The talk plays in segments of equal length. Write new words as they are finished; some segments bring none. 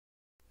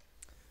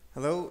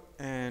Hello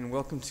and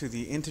welcome to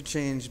the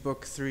Interchange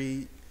Book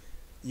 3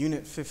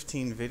 Unit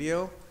 15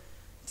 video.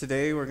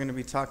 Today we're going to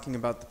be talking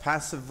about the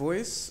passive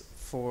voice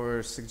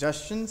for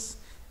suggestions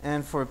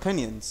and for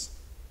opinions.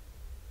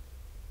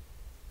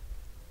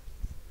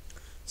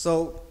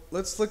 So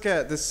let's look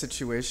at this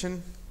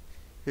situation.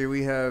 Here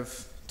we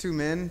have two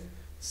men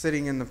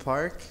sitting in the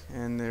park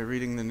and they're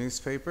reading the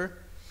newspaper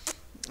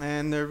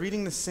and they're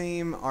reading the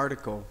same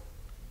article.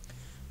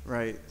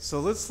 Right,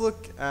 so let's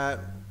look at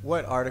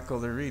what article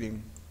they're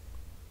reading.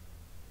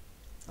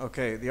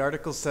 Okay, the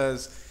article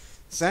says,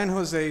 San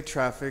Jose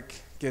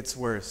traffic gets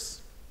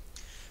worse.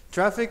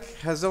 Traffic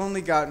has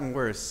only gotten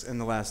worse in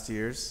the last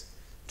years.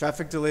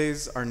 Traffic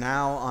delays are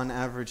now on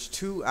average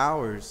 2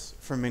 hours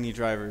for many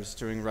drivers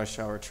during rush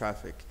hour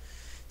traffic.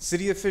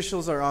 City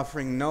officials are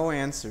offering no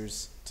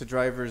answers to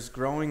drivers'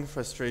 growing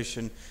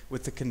frustration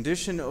with the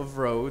condition of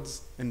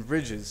roads and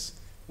bridges,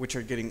 which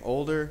are getting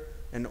older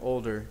and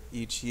older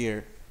each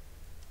year.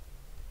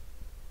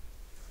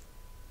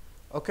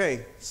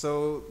 Okay,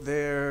 so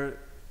they're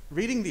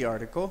reading the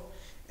article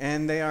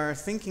and they are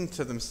thinking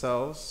to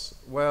themselves,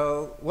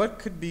 well, what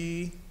could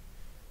be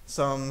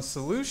some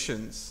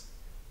solutions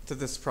to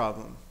this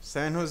problem?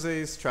 San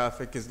Jose's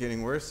traffic is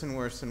getting worse and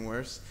worse and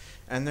worse,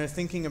 and they're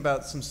thinking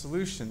about some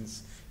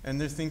solutions. And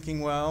they're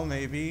thinking, well,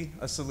 maybe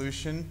a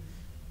solution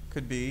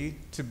could be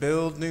to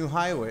build new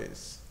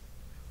highways,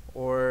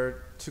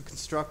 or to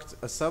construct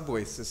a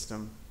subway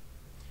system,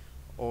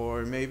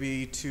 or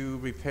maybe to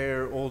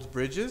repair old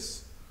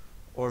bridges,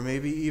 or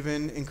maybe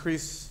even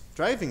increase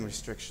driving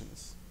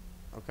restrictions.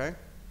 Okay?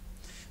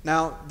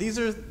 Now, these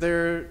are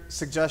their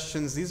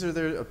suggestions, these are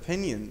their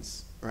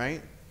opinions,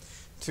 right?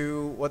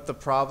 To what the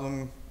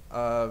problem,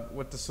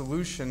 what the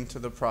solution to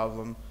the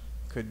problem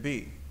could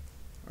be,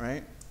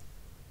 right?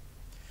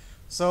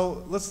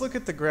 So let's look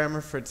at the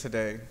grammar for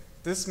today.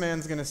 This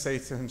man's going to say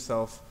to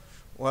himself,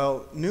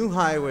 well, new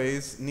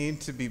highways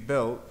need to be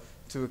built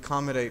to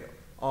accommodate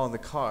all the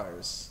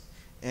cars,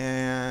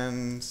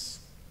 and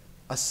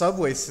a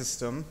subway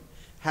system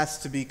has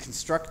to be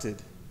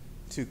constructed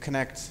to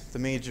connect the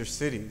major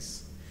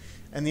cities.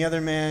 And the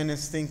other man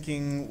is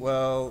thinking,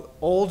 well,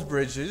 old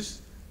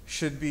bridges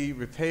should be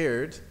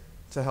repaired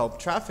to help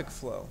traffic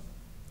flow.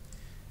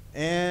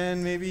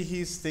 And maybe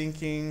he's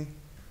thinking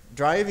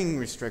driving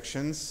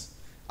restrictions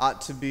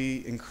ought to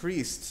be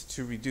increased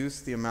to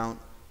reduce the amount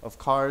of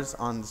cars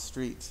on the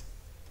street.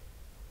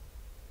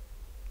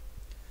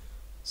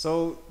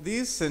 So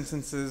these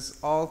sentences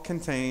all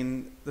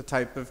contain the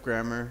type of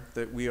grammar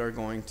that we are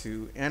going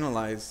to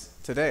analyze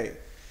today.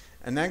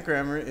 And that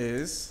grammar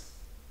is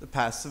the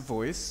passive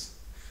voice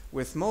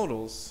with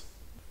modals.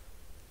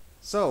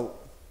 So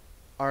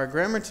our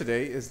grammar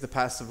today is the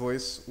passive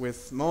voice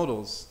with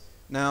modals.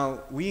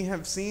 Now, we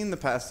have seen the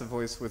passive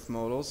voice with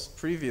modals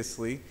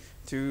previously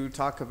to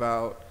talk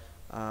about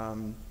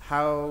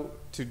how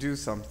to do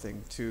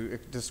something, to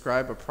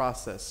describe a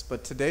process.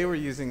 But today we're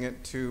using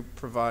it to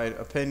provide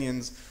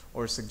opinions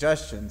or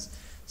suggestions.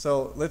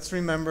 So let's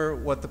remember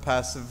what the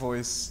passive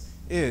voice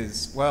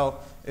is. Well,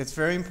 it's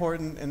very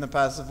important in the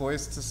passive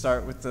voice to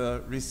start with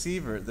the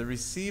receiver. The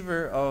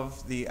receiver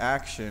of the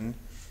action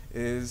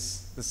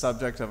is the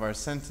subject of our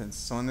sentence.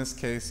 So in this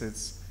case,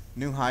 it's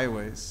new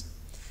highways.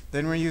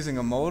 Then we're using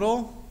a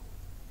modal.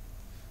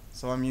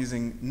 So I'm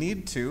using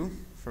need to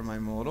for my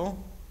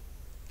modal.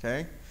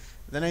 Okay.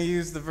 Then I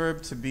use the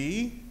verb to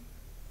be,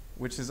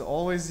 which is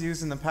always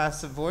used in the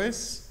passive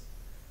voice.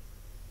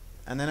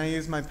 And then I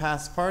use my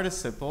past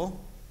participle,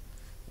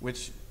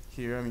 which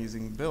here I'm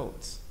using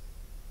built.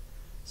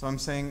 So I'm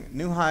saying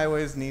new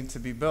highways need to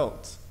be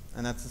built.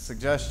 And that's a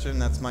suggestion,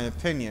 that's my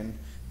opinion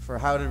for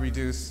how to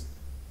reduce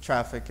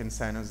traffic in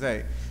San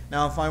Jose.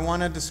 Now, if I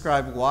want to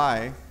describe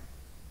why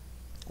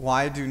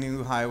do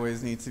new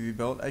highways need to be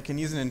built, I can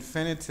use an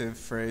infinitive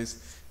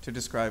phrase to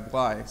describe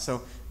why.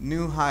 So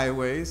new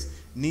highways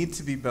need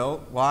to be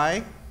built.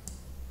 Why?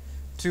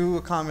 To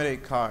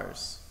accommodate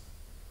cars.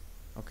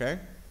 Okay?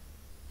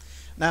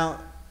 Now,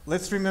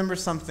 let's remember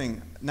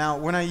something. Now,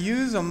 when I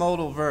use a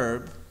modal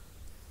verb,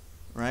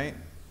 right,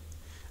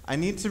 I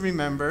need to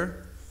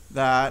remember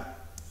that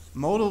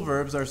modal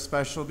verbs are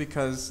special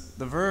because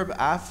the verb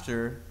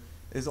after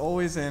is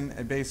always in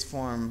a base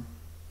form.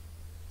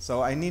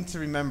 So I need to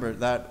remember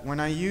that when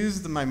I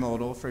use my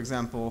modal, for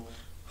example,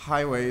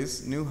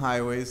 highways, new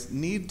highways,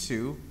 need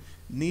to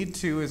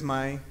is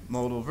my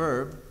modal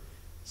verb,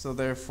 so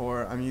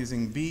therefore I'm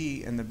using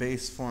be in the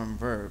base form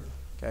verb,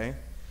 okay?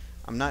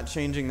 I'm not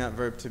changing that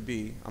verb to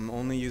be, I'm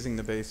only using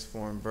the base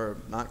form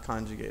verb, not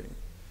conjugating.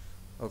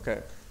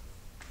 Okay.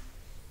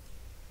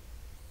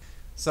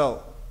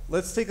 So,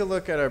 let's take a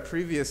look at our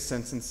previous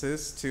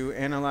sentences to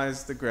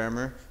analyze the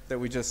grammar that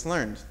we just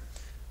learned.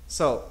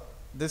 So,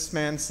 this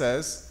man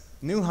says,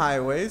 new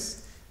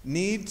highways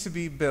need to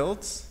be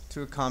built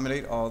to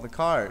accommodate all the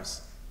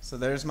cars. So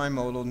there's my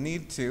modal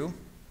need to,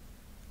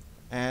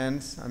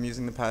 and I'm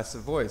using the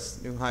passive voice.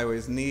 New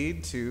highways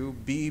need to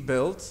be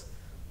built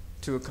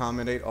to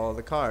accommodate all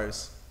the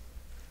cars.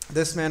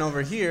 This man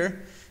over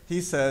here,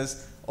 he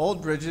says,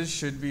 old bridges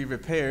should be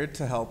repaired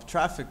to help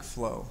traffic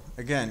flow.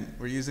 Again,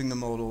 we're using the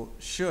modal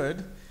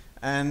should,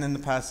 and then the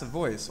passive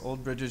voice.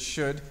 Old bridges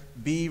should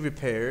be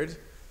repaired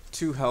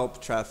to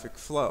help traffic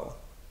flow.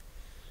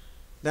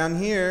 Down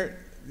here,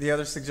 the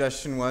other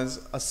suggestion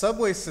was a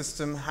subway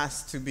system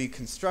has to be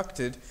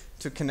constructed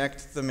to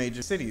connect the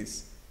major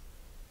cities.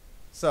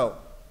 So,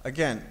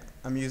 again,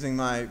 I'm using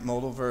my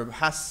modal verb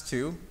has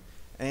to,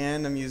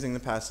 and I'm using the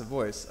passive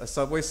voice. A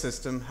subway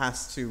system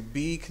has to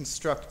be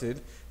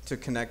constructed to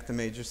connect the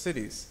major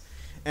cities.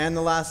 And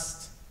the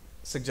last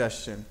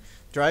suggestion,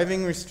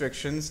 driving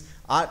restrictions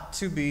ought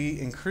to be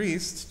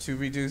increased to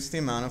reduce the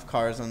amount of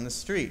cars on the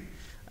street.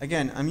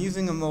 Again, I'm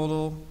using a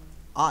modal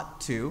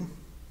ought to,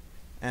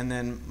 and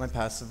then my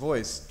passive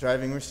voice.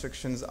 Driving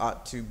restrictions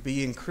ought to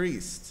be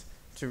increased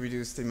to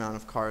reduce the amount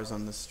of cars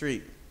on the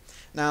street.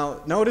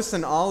 Now, notice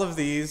in all of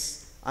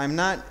these, I'm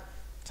not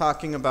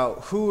talking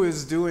about who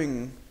is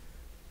doing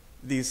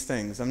these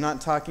things. I'm not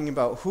talking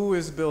about who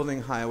is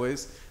building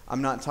highways.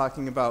 I'm not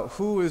talking about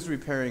who is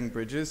repairing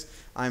bridges.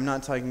 I'm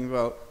not talking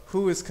about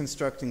who is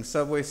constructing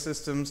subway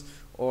systems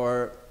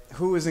or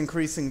who is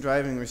increasing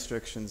driving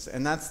restrictions.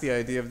 And that's the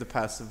idea of the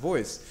passive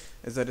voice,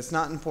 is that it's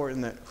not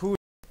important that who.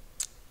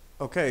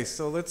 Okay,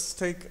 so let's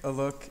take a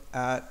look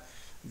at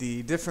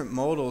the different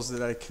modals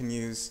that I can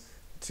use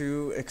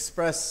to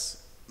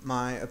express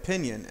my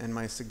opinion and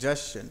my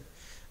suggestion.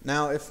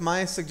 Now, if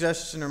my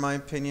suggestion or my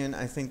opinion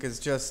I think is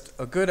just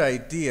a good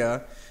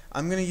idea,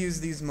 I'm going to use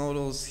these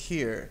modals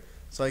here.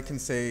 So I can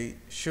say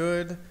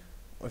should,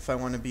 if I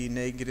want to be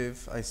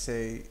negative, I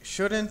say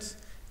shouldn't,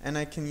 and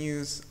I can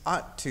use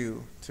ought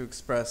to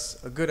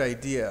express a good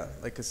idea,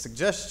 like a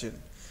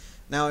suggestion.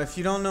 Now, if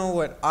you don't know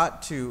what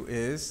ought to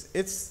is,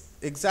 it's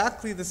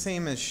exactly the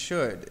same as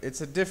should.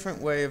 It's a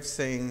different way of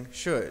saying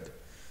should.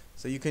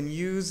 So you can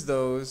use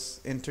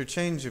those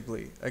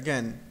interchangeably.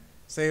 Again,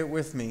 say it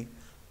with me.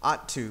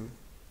 Ought to,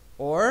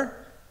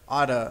 or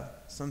oughta.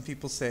 Some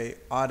people say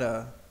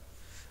oughta.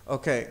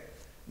 Okay,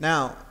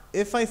 now,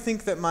 if I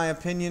think that my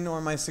opinion or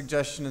my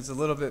suggestion is a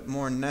little bit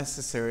more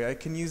necessary, I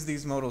can use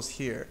these modals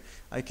here.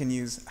 I can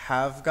use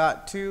have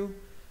got to,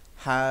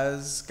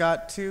 has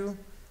got to,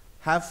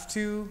 have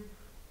to,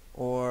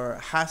 or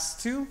has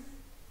to.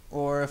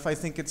 Or if I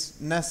think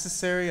it's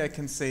necessary, I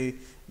can say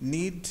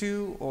need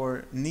to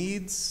or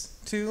needs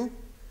to,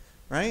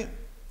 right?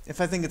 If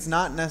I think it's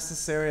not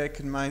necessary,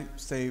 I might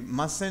say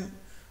mustn't,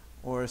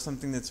 or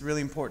something that's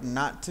really important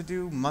not to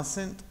do,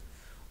 mustn't.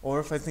 Or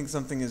if I think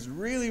something is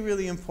really,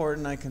 really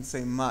important, I can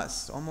say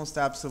must, almost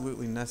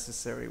absolutely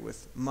necessary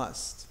with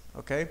must,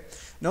 okay?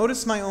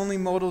 Notice my only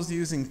modals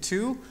using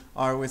to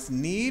are with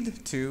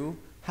need to,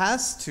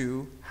 has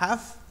to,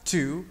 have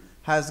to,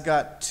 has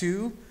got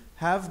to,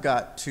 have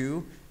got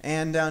to,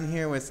 and down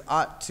here with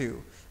ought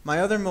to. My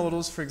other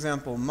modals, for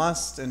example,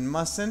 must and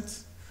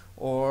mustn't,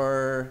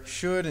 or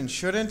should and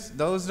shouldn't,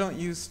 those don't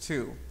use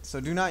to.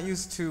 So do not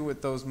use to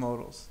with those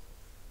modals.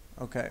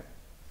 Okay.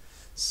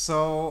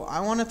 So I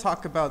want to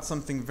talk about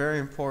something very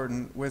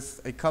important with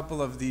a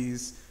couple of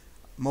these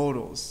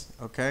modals,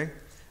 okay?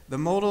 The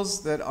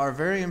modals that are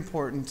very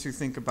important to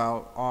think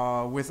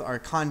about with our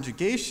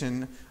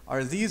conjugation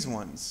are these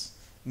ones.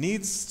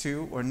 Needs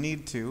to or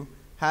need to,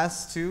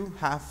 has to,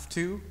 have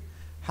to,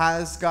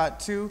 has got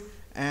to,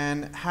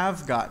 and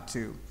have got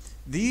to.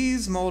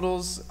 These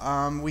modals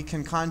we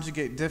can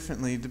conjugate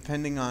differently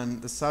depending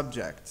on the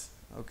subject,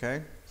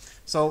 okay?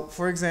 So,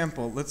 for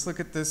example, let's look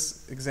at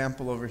this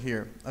example over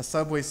here, a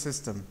subway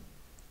system.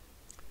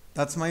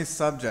 That's my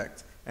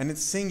subject, and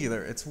it's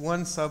singular. It's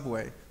one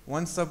subway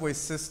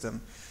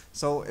system.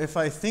 So if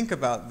I think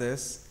about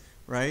this,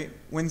 right,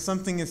 when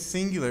something is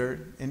singular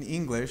in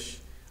English,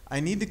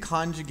 I need to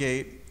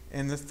conjugate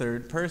in the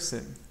third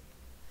person,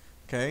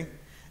 okay?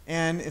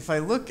 And if I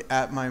look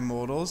at my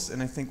modals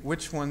and I think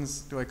which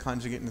ones do I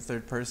conjugate in the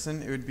third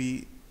person, it would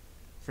be,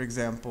 for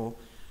example,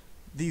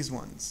 these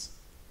ones.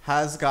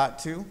 Has got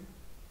to,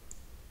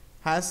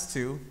 has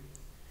to,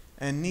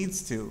 and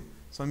needs to.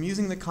 So I'm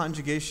using the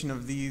conjugation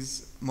of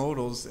these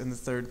modals in the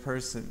third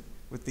person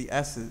with the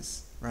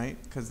s's, right?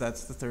 Because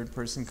that's the third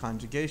person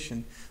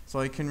conjugation. So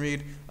I can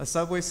read a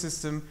subway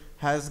system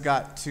has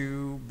got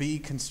to be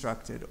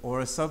constructed, or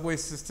a subway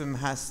system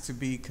has to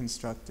be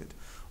constructed,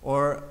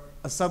 or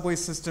a subway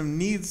system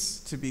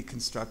needs to be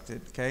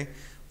constructed, okay?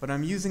 But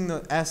I'm using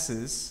the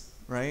s's,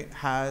 right?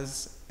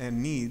 Has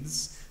and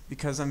needs,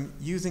 because I'm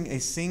using a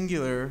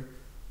singular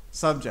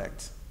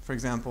subject. For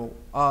example,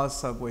 a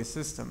subway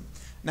system.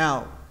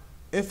 Now,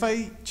 if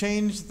I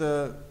change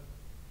the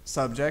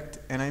subject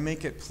and I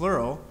make it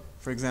plural,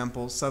 for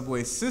example,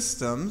 subway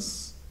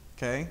systems,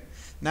 okay?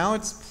 Now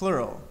it's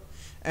plural.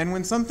 And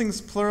when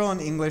something's plural in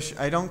English,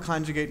 I don't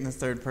conjugate in the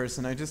third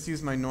person. I just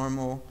use my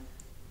normal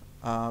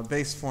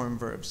base form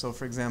verb. So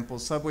for example,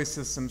 subway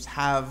systems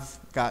have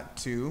got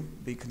to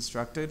be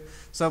constructed,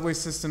 subway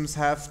systems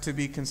have to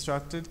be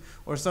constructed,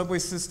 or subway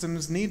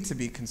systems need to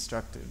be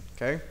constructed,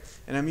 okay?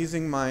 And I'm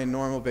using my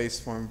normal base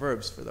form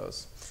verbs for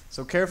those.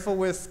 So careful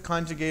with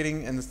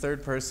conjugating in the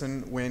third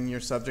person when your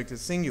subject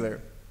is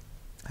singular.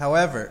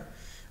 However,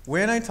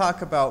 When I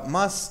talk about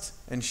must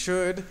and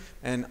should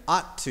and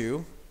ought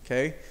to,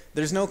 okay,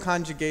 there's no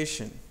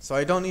conjugation. So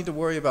I don't need to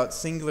worry about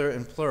singular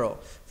and plural.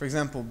 For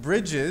example,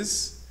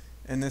 bridges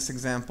in this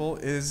example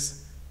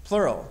is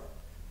plural.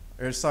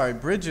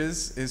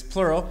 Bridges is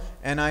plural,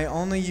 and I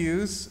only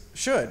use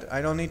should.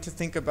 I don't need to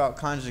think about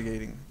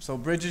conjugating. So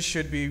bridges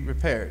should be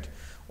repaired.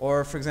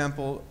 Or, for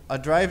example, a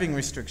driving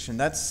restriction,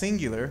 that's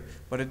singular,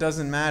 but it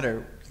doesn't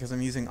matter because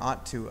I'm using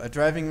ought to. A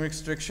driving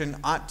restriction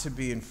ought to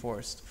be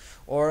enforced.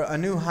 Or a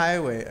new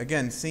highway,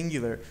 again,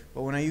 singular,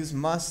 but when I use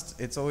must,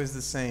 it's always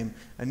the same.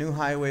 A new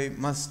highway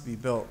must be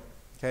built,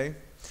 okay?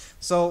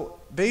 So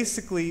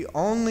basically,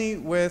 only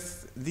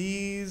with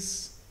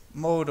these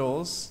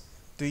modals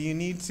do you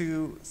need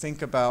to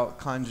think about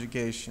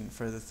conjugation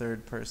for the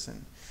third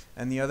person.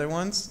 And the other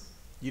ones,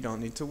 you don't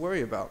need to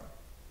worry about.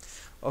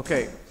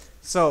 Okay,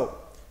 so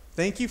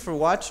thank you for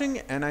watching,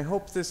 and I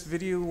hope this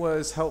video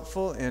was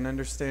helpful in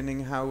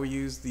understanding how we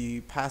use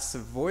the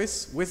passive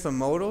voice with a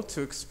modal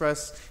to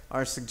express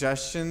our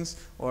suggestions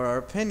or our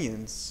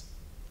opinions.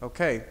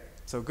 Okay,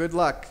 so good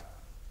luck.